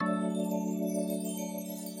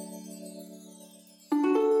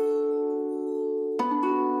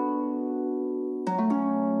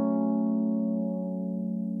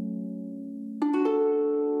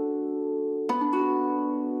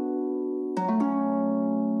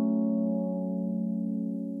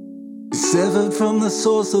Severed from the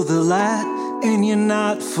source of the light, and you're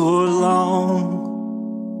not for long.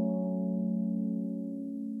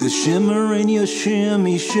 The shimmer in your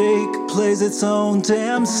shimmy shake plays its own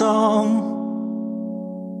damn song.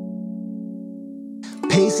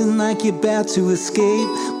 Pacing like you're about to escape,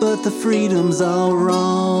 but the freedom's all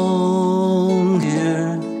wrong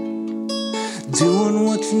here. Doing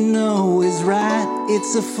what you know is right,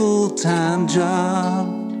 it's a full-time job,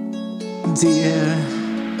 dear.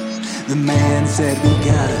 The man said we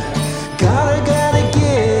gotta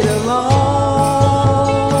get along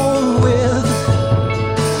with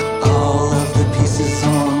all of the pieces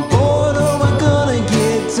on board, or we're gonna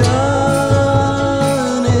get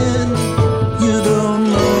done. And you don't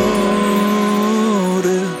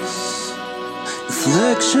notice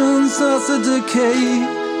reflections of the decay,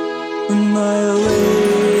 annihilation.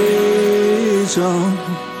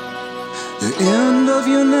 The end of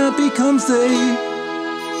your night becomes day.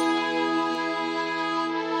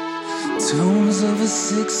 Tones of a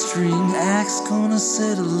six-string axe gonna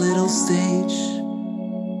set a little stage,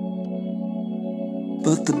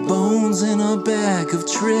 but the bones in a bag of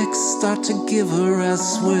tricks start to give her a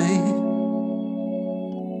sway.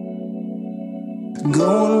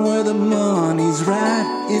 Going where the money's right,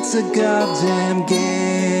 it's a goddamn gamble.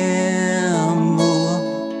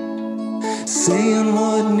 Saying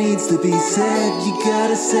what needs to be said, you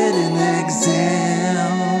gotta set an example.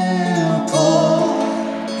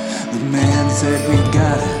 The man said we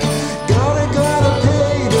gotta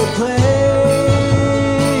pay to play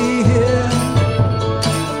here.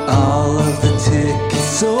 All of the tickets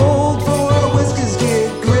sold for our whiskers get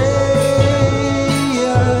gray.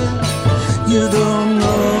 You don't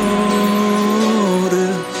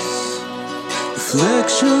notice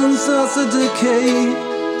reflections of the decay,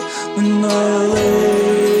 annihilation.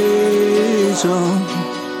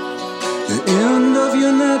 The end of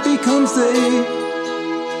your night becomes day.